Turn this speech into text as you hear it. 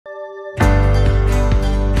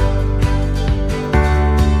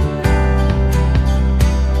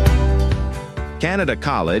Canada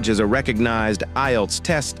College is a recognized IELTS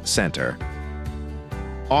test center,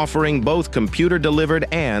 offering both computer-delivered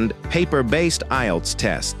and paper-based IELTS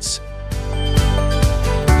tests.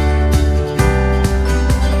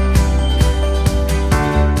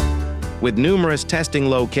 With numerous testing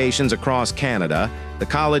locations across Canada, the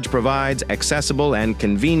college provides accessible and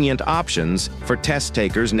convenient options for test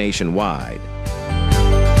takers nationwide.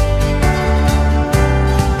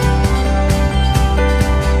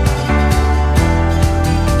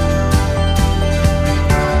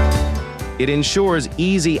 It ensures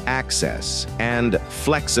easy access and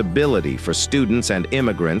flexibility for students and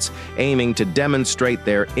immigrants aiming to demonstrate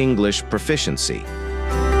their English proficiency.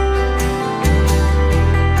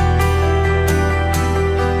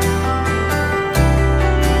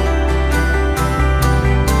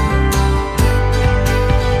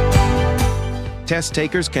 Test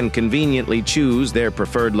takers can conveniently choose their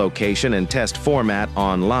preferred location and test format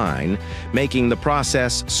online, making the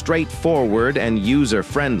process straightforward and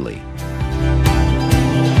user-friendly.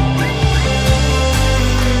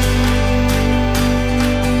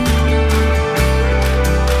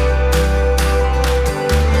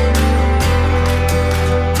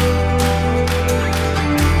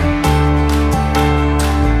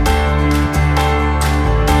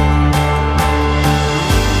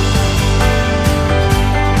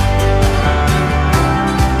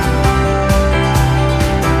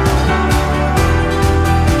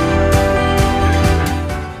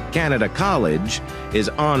 Canada College is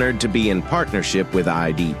honored to be in partnership with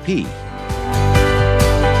IDP.